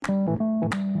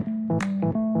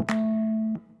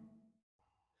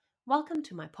Welcome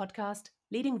to my podcast,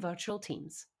 Leading Virtual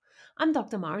Teams. I'm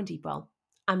Dr. Maren Deepwell.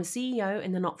 I'm a CEO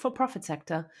in the not-for-profit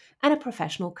sector and a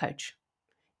professional coach.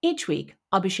 Each week,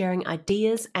 I'll be sharing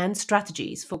ideas and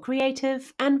strategies for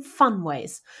creative and fun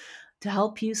ways to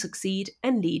help you succeed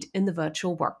and lead in the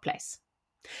virtual workplace.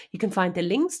 You can find the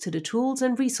links to the tools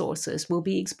and resources we'll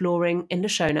be exploring in the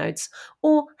show notes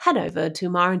or head over to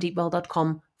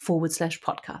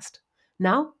marendeepwell.com/podcast.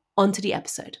 Now, on to the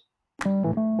episode.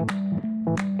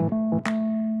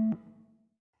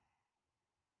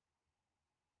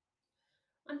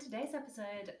 On today's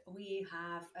episode, we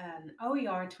have an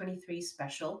OER23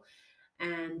 Special,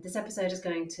 and this episode is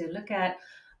going to look at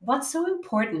what's so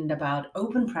important about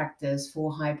open practice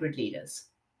for hybrid leaders.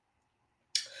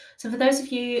 So for those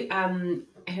of you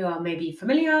who are maybe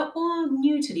familiar or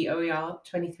new to the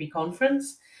OER23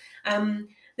 conference,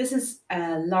 this is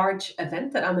a large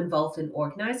event that I'm involved in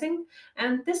organizing,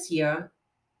 and this year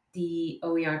the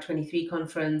OER23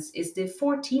 conference is the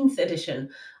 14th edition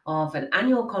of an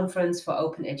annual conference for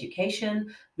open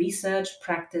education, research,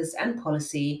 practice, and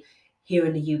policy here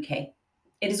in the UK.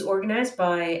 It is organized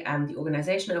by the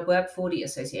organization I work for, the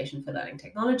Association for Learning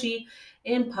Technology,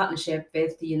 in partnership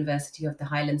with the University of the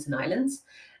Highlands and Islands.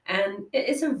 And it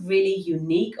is a really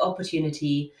unique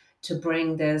opportunity to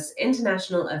bring this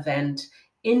international event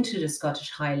into the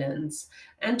Scottish Highlands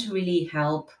and to really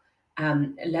help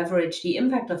leverage the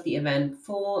impact of the event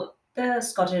for the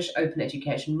Scottish open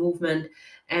education movement,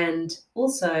 and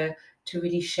also to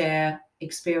really share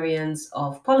experience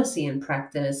of policy and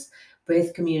practice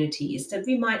with communities that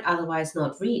we might otherwise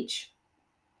not reach.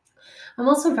 I'm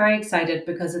also very excited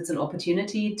because it's an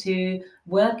opportunity to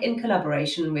work in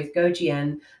collaboration with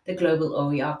GoGN, the Global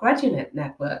OER Graduate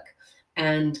Network,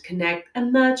 and connect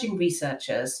emerging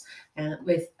researchers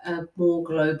with a more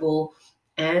global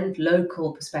and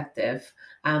local perspective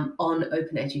on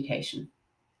open education.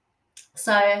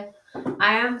 So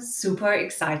I am super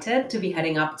excited to be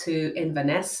heading up to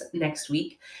Inverness next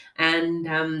week, and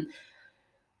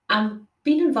I've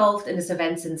been involved in this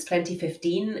event since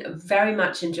 2015, very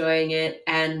much enjoying it,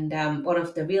 and one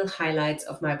of the real highlights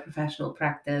of my professional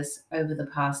practice over the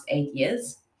past 8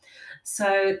 years.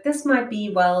 So this might be,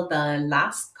 the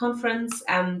last conference,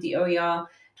 the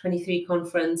OER23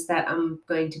 conference that I'm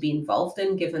going to be involved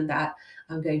in, given that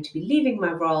I'm going to be leaving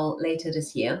my role later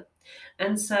this year.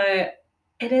 And so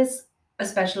it is a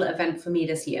special event for me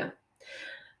this year.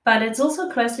 But it's also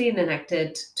closely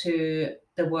connected to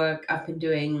the work I've been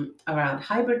doing around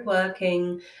hybrid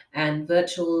working and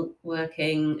virtual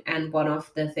working. And one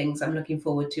of the things I'm looking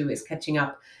forward to is catching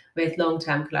up with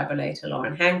long-term collaborator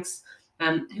Lauren Hanks,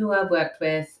 who I worked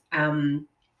with on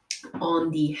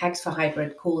the Hacks for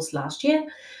Hybrid course last year.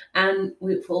 And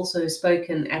we've also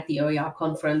spoken at the OER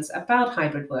conference about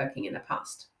hybrid working in the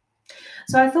past.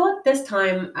 So I thought this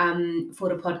time for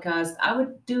the podcast, I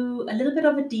would do a little bit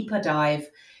of a deeper dive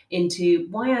into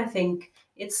why I think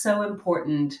it's so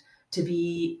important to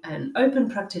be an open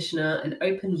practitioner, an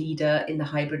open leader in the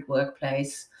hybrid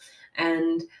workplace,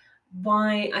 and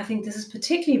why I think this is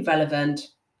particularly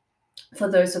relevant for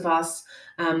those of us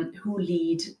who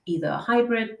lead either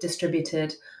hybrid,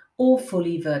 distributed, or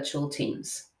fully virtual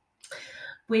teams.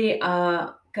 We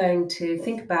are going to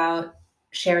think about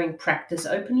sharing practice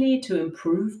openly to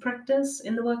improve practice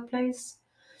in the workplace,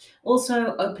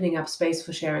 also opening up space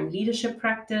for sharing leadership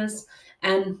practice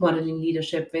and modeling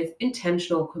leadership with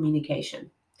intentional communication.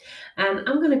 And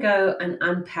I'm going to go and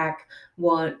unpack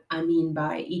what I mean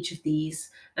by each of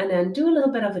these, and then do a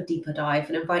little bit of a deeper dive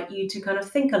and invite you to kind of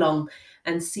think along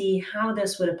and see how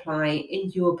this would apply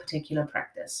in your particular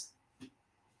practice.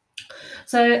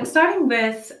 So starting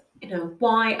with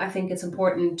why I think it's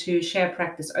important to share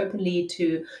practice openly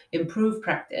to improve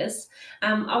practice.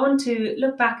 I want to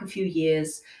look back a few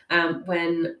years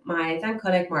when my then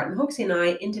colleague Martin Hoxie and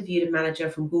I interviewed a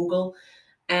manager from Google.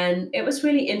 And it was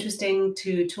really interesting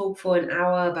to talk for an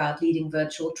hour about leading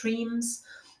virtual teams.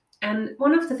 And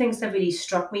one of the things that really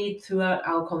struck me throughout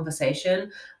our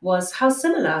conversation was how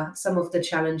similar some of the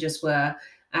challenges were,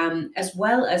 as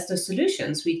well as the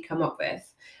solutions we'd come up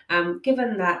with.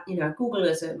 Given that Google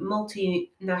is a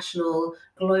multinational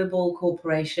global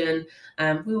corporation,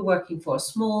 we were working for a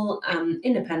small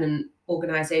independent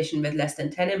organization with less than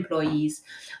 10 employees.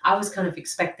 I was kind of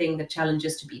expecting the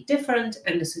challenges to be different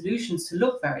and the solutions to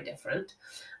look very different,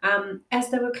 as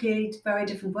they were clearly very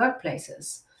different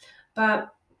workplaces.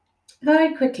 But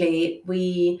very quickly,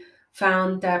 we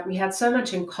found that we had so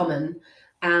much in common,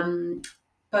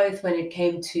 both when it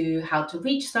came to how to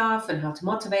reach staff and how to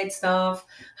motivate staff,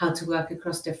 how to work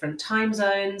across different time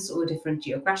zones or different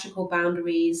geographical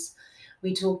boundaries.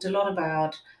 We talked a lot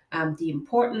about the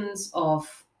importance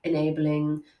of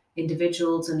enabling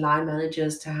individuals and line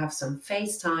managers to have some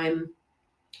face time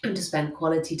and to spend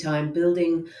quality time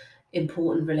building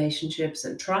important relationships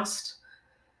and trust.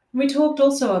 We talked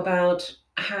also about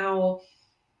how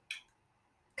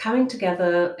coming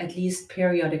together at least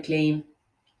periodically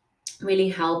really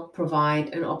help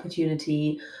provide an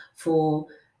opportunity for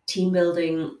team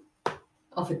building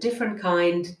of a different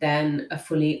kind than a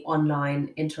fully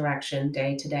online interaction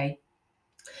day to day.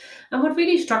 And what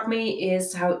really struck me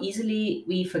is how easily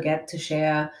we forget to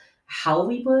share how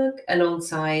we work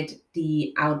alongside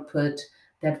the output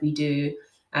that we do,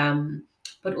 um,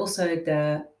 but also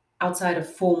the outside of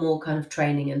formal kind of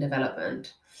training and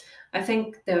development. I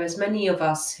think there is many of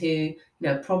us who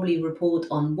probably report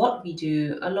on what we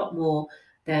do a lot more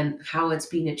than how it's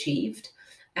been achieved,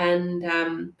 and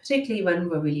particularly when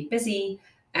we're really busy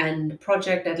and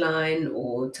project deadline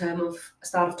or term of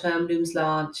start of term looms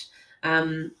large.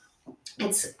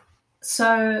 It's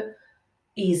so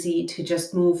easy to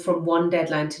just move from one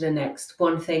deadline to the next,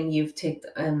 one thing you've ticked,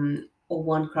 or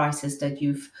one crisis that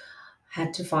you've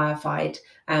had to firefight,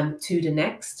 to the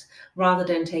next, rather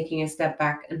than taking a step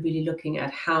back and really looking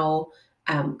at how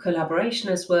collaboration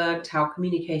has worked, how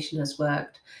communication has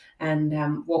worked, and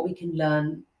what we can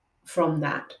learn from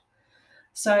that.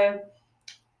 So,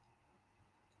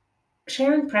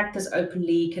 sharing practice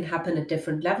openly can happen at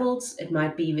different levels. It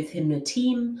might be within a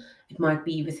team, it might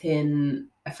be within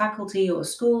a faculty or a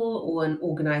school or an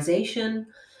organization,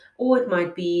 or it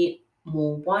might be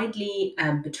more widely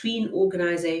between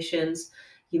organizations.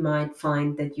 You might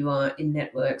find that you are in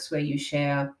networks where you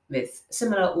share with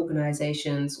similar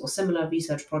organizations or similar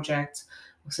research projects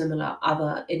or similar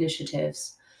other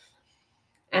initiatives.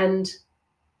 And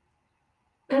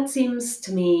that seems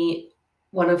to me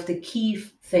one of the key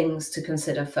things to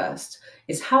consider first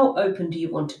is how open do you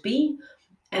want to be,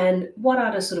 and what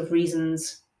are the sort of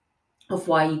reasons of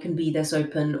why you can be this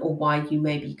open or why you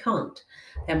maybe can't.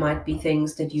 There might be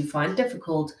things that you find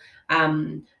difficult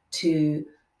to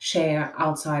share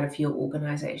outside of your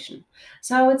organization.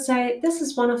 So I would say this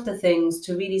is one of the things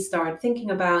to really start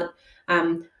thinking about.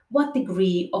 What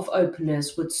degree of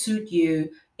openness would suit you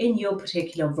in your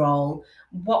particular role?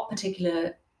 What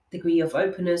particular degree of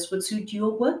openness would suit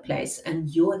your workplace and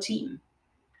your team?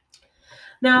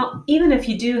 Now, even if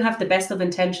you do have the best of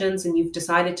intentions and you've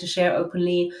decided to share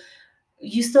openly,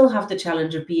 you still have the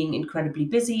challenge of being incredibly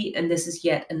busy, and this is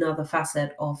yet another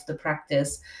facet of the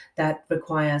practice that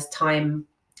requires time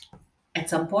at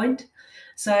some point.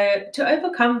 So, to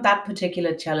overcome that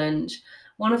particular challenge,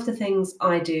 one of the things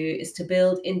I do is to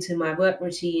build into my work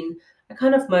routine a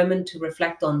kind of moment to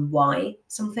reflect on why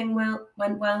something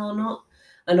went well or not,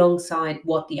 alongside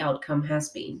what the outcome has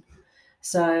been.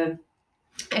 So,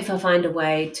 if I find a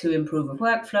way to improve a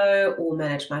workflow or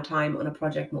manage my time on a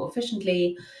project more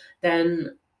efficiently,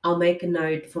 then I'll make a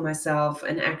note for myself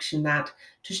and action that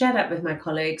to share that with my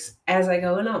colleagues as I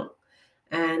go along.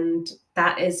 And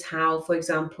that is how, for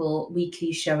example,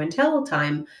 weekly show and tell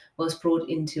time was brought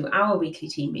into our weekly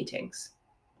team meetings.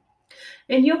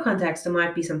 In your context, it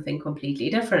might be something completely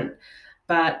different,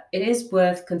 but it is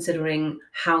worth considering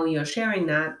how you're sharing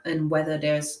that and whether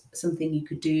there's something you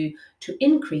could do to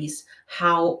increase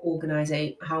how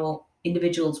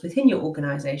individuals within your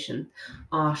organization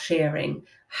are sharing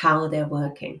how they're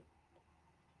working.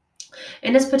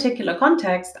 In this particular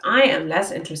context, I am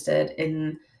less interested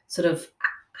in sort of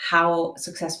how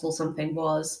successful something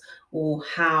was or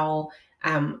how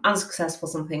unsuccessful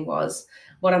something was.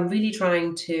 What I'm really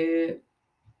trying to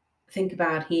think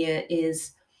about here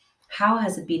is how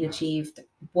has it been achieved?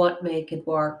 What make it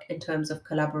work in terms of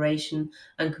collaboration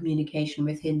and communication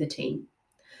within the team?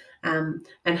 And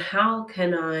how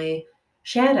can I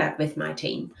share that with my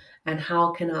team? And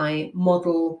how can I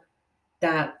model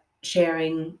that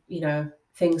sharing,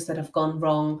 things that have gone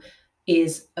wrong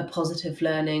is a positive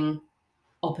learning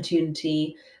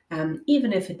opportunity,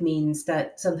 even if it means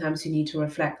that sometimes you need to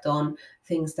reflect on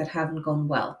things that haven't gone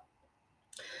well.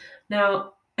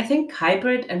 Now, I think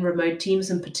hybrid and remote teams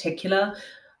in particular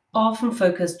often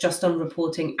focus just on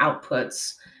reporting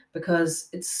outputs because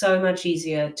it's so much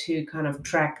easier to kind of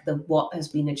track the what has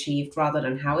been achieved rather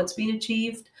than how it's been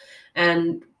achieved.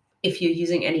 And if you're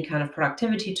using any kind of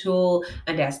productivity tool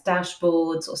and there's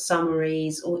dashboards or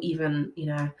summaries or even,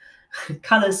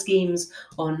 color schemes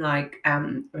on like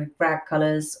rag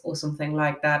colors or something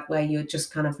like that, where you're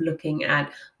just kind of looking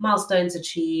at milestones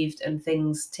achieved and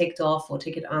things ticked off or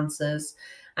ticket answers.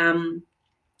 Um,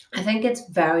 I think it's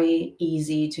very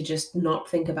easy to just not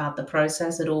think about the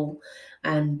process at all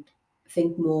and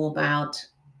think more about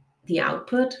the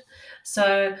output.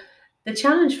 So the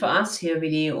challenge for us here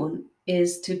really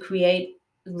is to create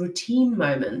routine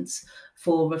moments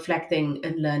for reflecting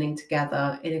and learning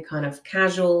together in a kind of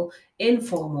casual,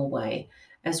 informal way,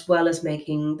 as well as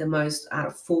making the most out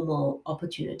of formal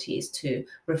opportunities to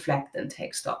reflect and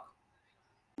take stock.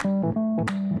 And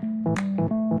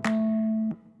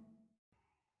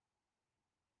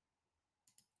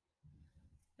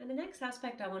the next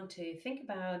aspect I want to think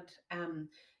about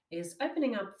is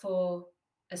opening up for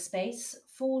a space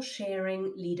for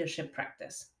sharing leadership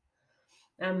practice.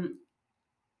 Um,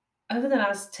 Over the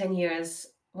last 10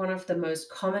 years, one of the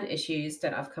most common issues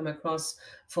that I've come across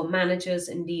for managers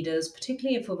and leaders,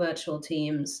 particularly for virtual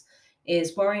teams,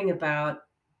 is worrying about,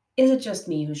 is it just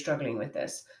me who's struggling with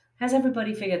this? Has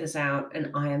everybody figured this out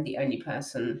and I am the only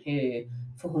person who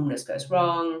for whom this goes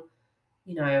wrong?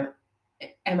 You know,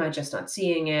 am I just not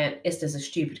seeing it? Is this a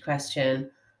stupid question?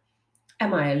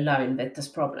 Am I alone with this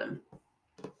problem?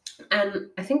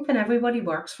 And I think when everybody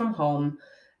works from home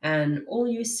and all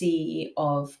you see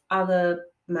of other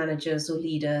managers or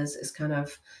leaders is kind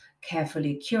of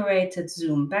carefully curated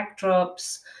Zoom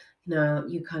backdrops,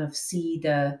 you kind of see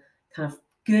the kind of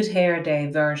good hair day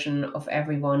version of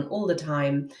everyone all the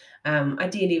time,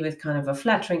 ideally with kind of a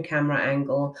flattering camera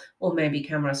angle or maybe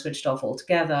camera switched off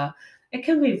altogether. It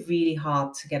can be really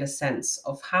hard to get a sense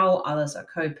of how others are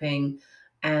coping,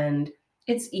 and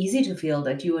it's easy to feel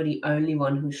that you are the only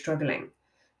one who's struggling.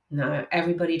 Now,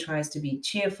 everybody tries to be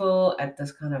cheerful at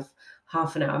this kind of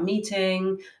half an hour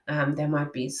meeting. There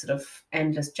might be sort of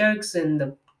endless jokes in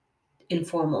the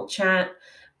informal chat,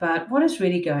 but what is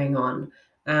really going on,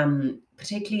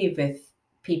 particularly with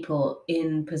people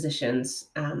in positions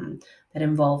that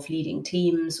involve leading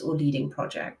teams or leading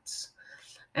projects?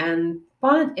 And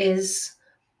while it is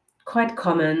quite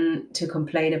common to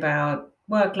complain about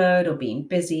workload or being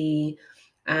busy,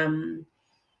 um,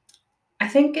 I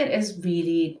think it is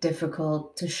really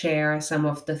difficult to share some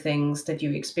of the things that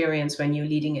you experience when you're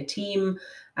leading a team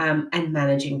and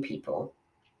managing people.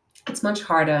 It's much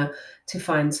harder to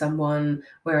find someone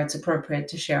where it's appropriate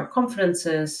to share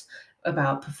confidences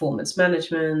about performance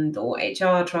management or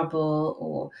HR trouble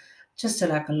or just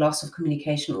a loss of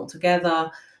communication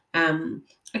altogether.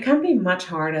 It can be much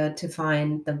harder to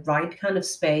find the right kind of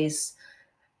space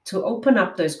to open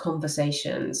up those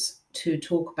conversations to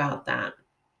talk about that.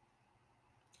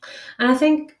 And I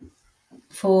think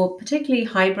for particularly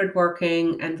hybrid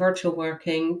working and virtual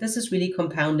working, this is really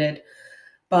compounded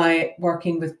by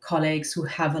working with colleagues who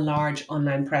have a large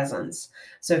online presence.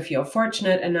 So if you're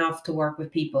fortunate enough to work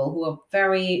with people who are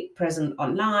very present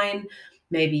online,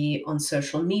 maybe on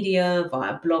social media,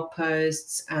 via blog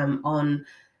posts, on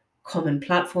common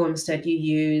platforms that you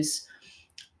use,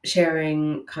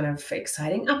 sharing kind of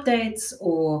exciting updates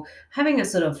or having a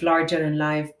sort of larger than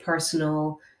life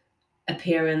personal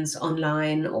appearance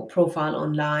online or profile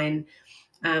online,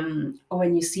 or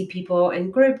when you see people in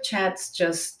group chats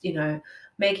just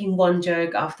making one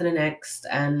joke after the next,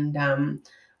 and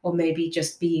or maybe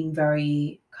just being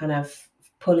very kind of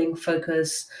pulling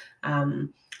focus,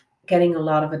 getting a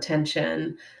lot of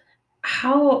attention.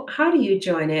 How do you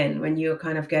join in when you're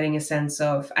kind of getting a sense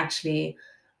of, actually,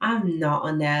 I'm not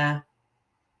on their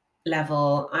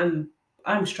level.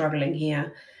 I'm struggling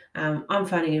here. I'm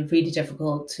finding it really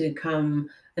difficult to come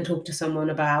and talk to someone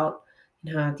about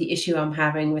the issue I'm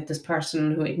having with this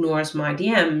person who ignores my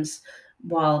DMs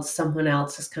while someone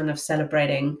else is kind of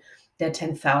celebrating their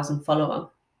 10,000 follower.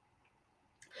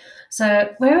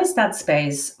 So where is that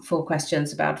space for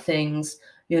questions about things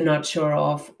you're not sure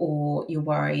of or you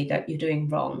worry that you're doing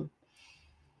wrong?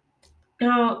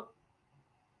 Now,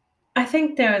 I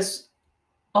think there's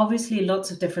obviously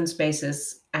lots of different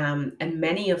spaces, and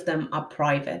many of them are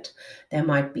private. There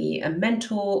might be a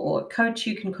mentor or a coach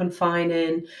you can confine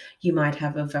in. You might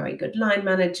have a very good line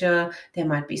manager. There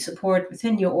might be support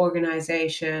within your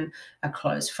organization, a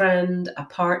close friend, a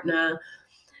partner.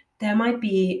 There might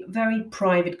be very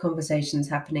private conversations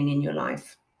happening in your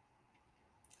life.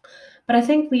 But I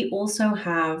think we also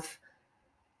have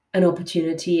an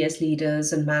opportunity as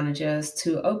leaders and managers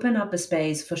to open up a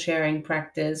space for sharing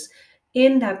practice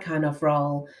in that kind of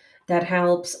role that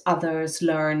helps others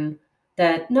learn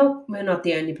that no, we're not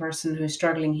the only person who's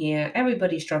struggling here.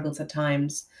 Everybody struggles at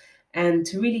times. And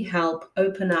to really help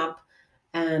open up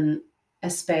um, a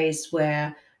space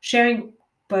where sharing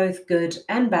both good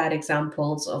and bad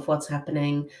examples of what's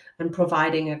happening and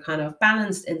providing a kind of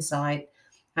balanced insight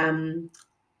um,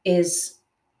 is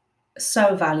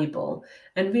so valuable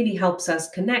and really helps us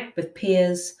connect with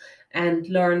peers and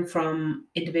learn from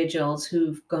individuals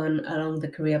who've gone along the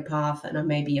career path and are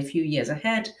maybe a few years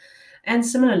ahead. And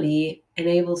similarly,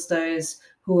 enables those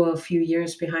who are a few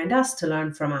years behind us to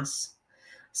learn from us.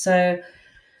 So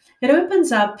It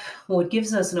opens up, or it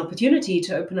gives us an opportunity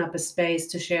to open up a space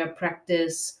to share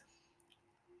practice,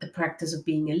 the practice of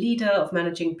being a leader, of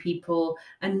managing people,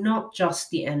 and not just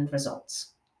the end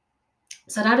results.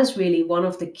 So that is really one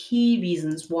of the key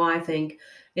reasons why I think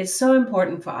it's so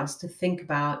important for us to think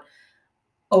about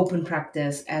open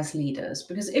practice as leaders.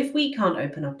 Because if we can't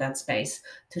open up that space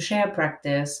to share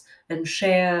practice and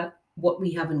share what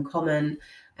we have in common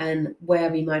and where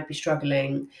we might be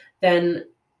struggling, then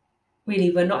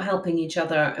really we're not helping each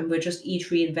other, and we're just each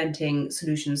reinventing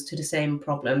solutions to the same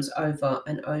problems over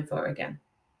and over again.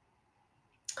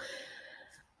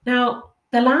 Now,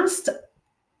 the last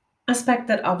aspect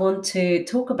that I want to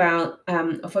talk about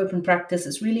of open practice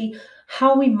is really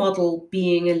how we model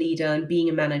being a leader and being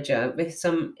a manager with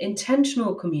some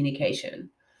intentional communication.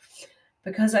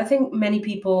 Because I think many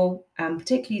people,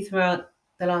 particularly throughout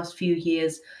the last few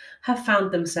years, have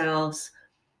found themselves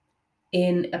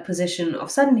in a position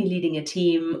of suddenly leading a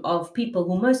team of people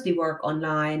who mostly work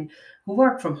online, who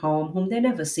work from home, whom they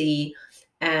never see.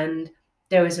 And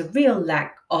there is a real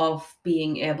lack of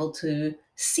being able to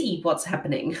see what's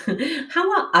happening.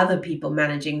 How are other people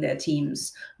managing their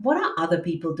teams? What are other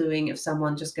people doing if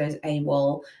someone just goes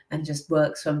AWOL and just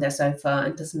works from their sofa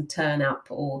and doesn't turn up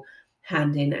or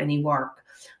hand in any work?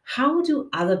 How do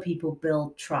other people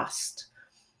build trust?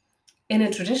 In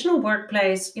a traditional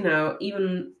workplace,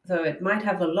 even though it might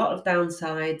have a lot of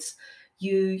downsides,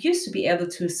 you used to be able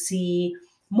to see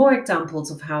more examples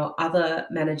of how other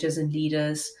managers and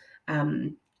leaders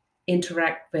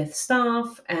interact with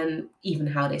staff, and even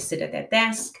how they sit at their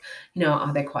desk.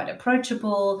 Are they quite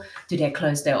approachable? Do they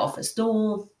close their office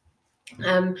door?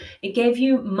 It gave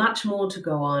you much more to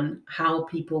go on how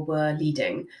people were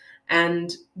leading.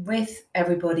 And with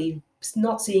everybody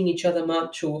not seeing each other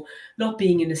much or not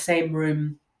being in the same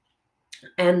room,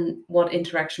 and what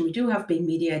interaction we do have being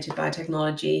mediated by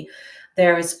technology,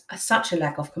 there is such a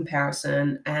lack of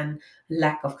comparison and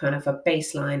lack of kind of a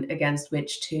baseline against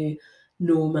which to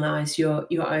normalize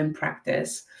your own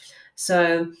practice.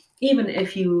 So even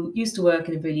if you used to work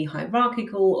in a really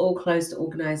hierarchical or closed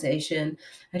organization,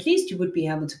 at least you would be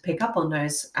able to pick up on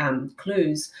those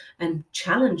clues and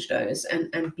challenge those,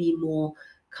 and be more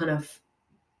kind of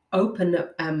open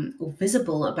or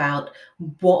visible about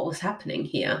what was happening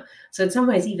here. So in some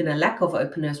ways, even a lack of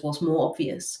openness was more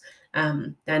obvious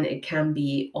than it can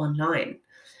be online.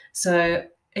 So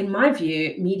in my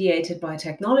view, mediated by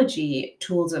technology,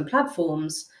 tools and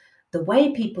platforms, the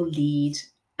way people lead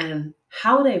and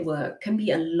how they work can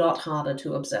be a lot harder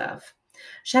to observe.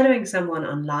 Shadowing someone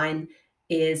online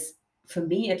is, for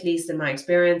me at least in my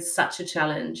experience, such a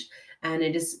challenge. And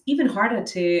it is even harder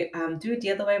to do it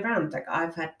the other way around. Like,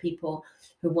 I've had people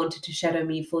who wanted to shadow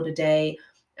me for the day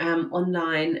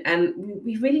online, and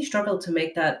we really struggled to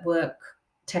make that work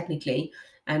technically,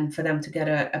 and for them to get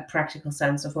a practical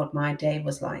sense of what my day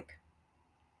was like.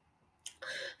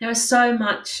 There is so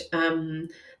much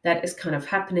that is kind of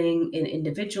happening in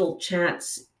individual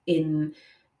chats, in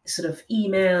sort of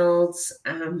emails,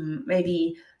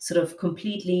 maybe sort of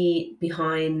completely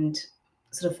behind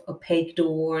sort of opaque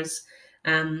doors.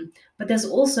 But there's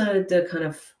also the kind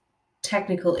of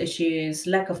technical issues,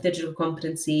 lack of digital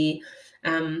competency.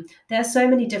 There are so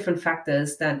many different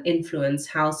factors that influence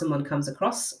how someone comes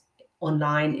across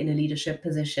online in a leadership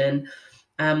position.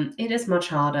 It is much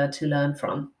harder to learn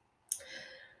from.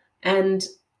 And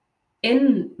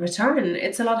in return,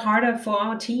 it's a lot harder for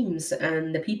our teams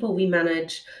and the people we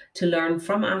manage to learn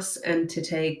from us and to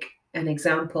take an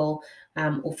example,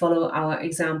 or follow our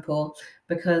example,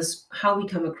 because how we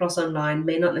come across online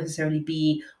may not necessarily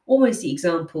be always the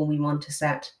example we want to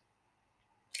set.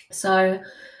 So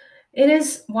it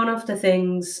is one of the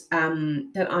things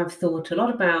that I've thought a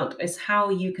lot about, is how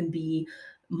you can be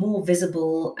more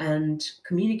visible and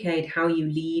communicate how you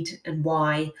lead and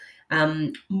why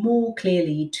more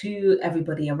clearly to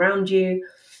everybody around you,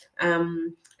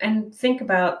 and think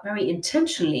about very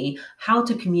intentionally how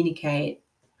to communicate,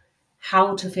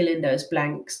 how to fill in those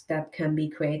blanks that can be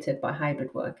created by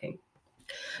hybrid working.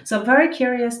 So I'm very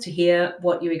curious to hear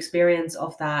what your experience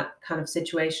of that kind of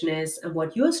situation is, and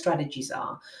what your strategies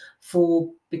are for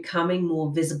becoming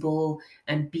more visible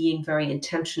and being very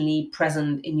intentionally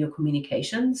present in your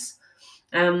communications.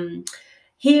 Um,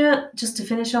 Here, just to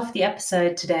finish off the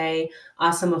episode today,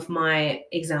 are some of my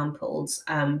examples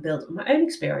built on my own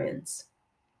experience.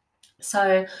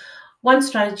 So one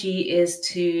strategy is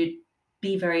to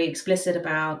be very explicit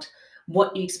about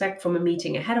what you expect from a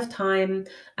meeting ahead of time,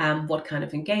 what kind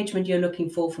of engagement you're looking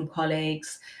for from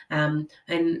colleagues, and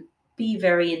be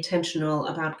very intentional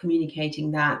about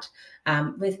communicating that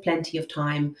with plenty of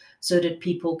time so that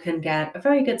people can get a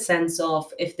very good sense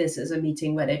of if this is a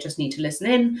meeting where they just need to listen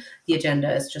in, the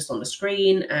agenda is just on the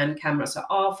screen and cameras are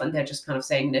off and they're just kind of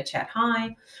saying in the chat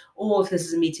hi, or if this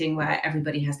is a meeting where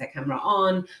everybody has their camera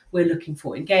on, we're looking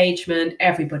for engagement,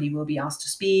 everybody will be asked to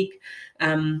speak.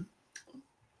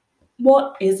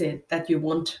 What is it that you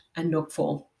want and look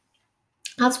for?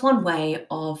 That's one way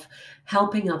of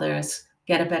helping others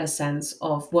get a better sense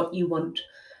of what you want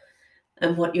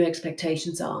and what your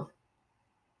expectations are.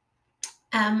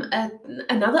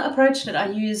 Another approach that I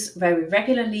use very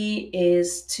regularly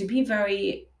is to be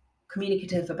very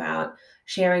communicative about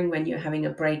sharing when you're having a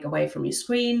break away from your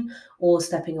screen or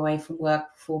stepping away from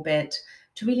work for a bit,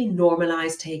 to really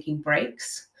normalize taking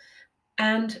breaks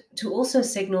and to also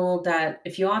signal that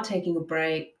if you are taking a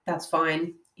break, that's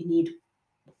fine. You need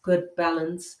good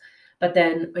balance. But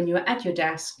then when you're at your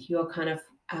desk, you're kind of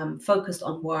focused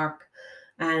on work,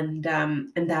 and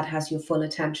that has your full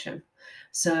attention.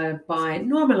 So by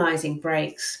normalizing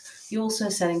breaks, you're also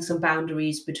setting some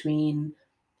boundaries between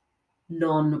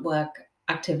non-work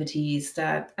activities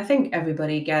that I think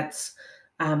everybody gets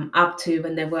up to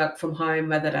when they work from home,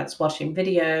 whether that's watching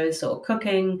videos or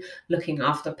cooking, looking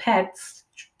after pets,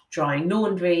 drying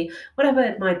laundry, whatever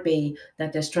it might be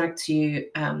that distracts you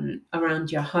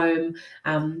around your home.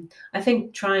 I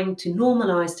think trying to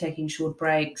normalize taking short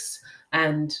breaks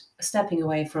and stepping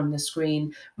away from the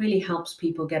screen really helps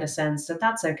people get a sense that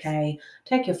that's okay.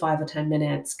 Take your 5 or 10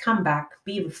 minutes, come back,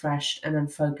 be refreshed, and then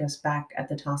focus back at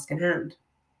the task in hand.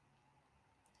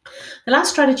 The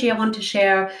last strategy I want to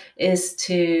share is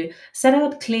to set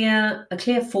out a clear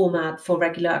format for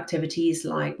regular activities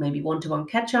like maybe one-to-one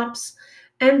catch-ups,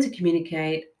 and to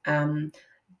communicate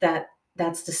that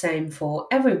that's the same for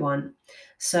everyone,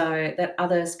 so that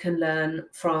others can learn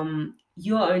from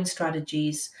your own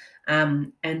strategies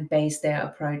and base their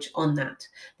approach on that.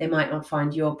 They might not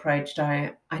find your approach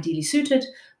ideally suited,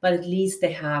 but at least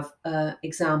they have an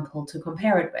example to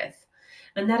compare it with.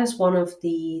 And that is one of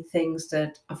the things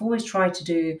that I've always tried to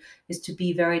do, is to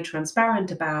be very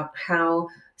transparent about how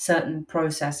certain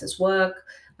processes work,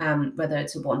 whether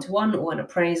it's a one-to-one or an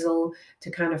appraisal,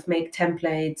 to kind of make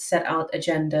templates, set out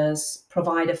agendas,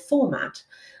 provide a format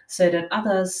so that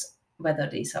others, whether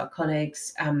these are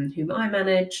colleagues whom I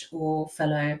manage or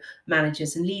fellow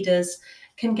managers and leaders,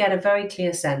 can get a very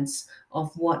clear sense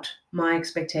of what my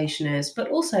expectation is, but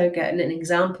also get an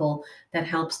example that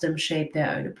helps them shape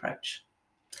their own approach.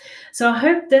 So I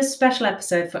hope this special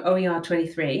episode for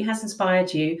OER23 has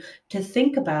inspired you to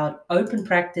think about open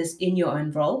practice in your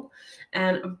own role.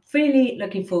 And I'm really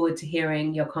looking forward to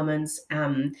hearing your comments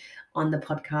on the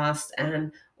podcast,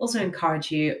 and also encourage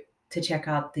you to check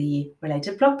out the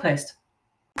related blog post.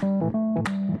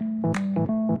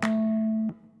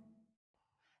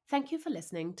 Thank you for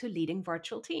listening to Leading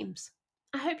Virtual Teams.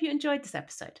 I hope you enjoyed this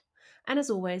episode. And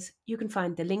as always, you can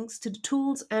find the links to the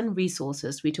tools and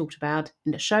resources we talked about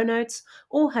in the show notes,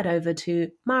 or head over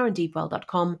to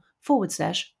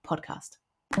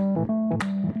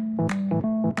marendeepwell.com/podcast.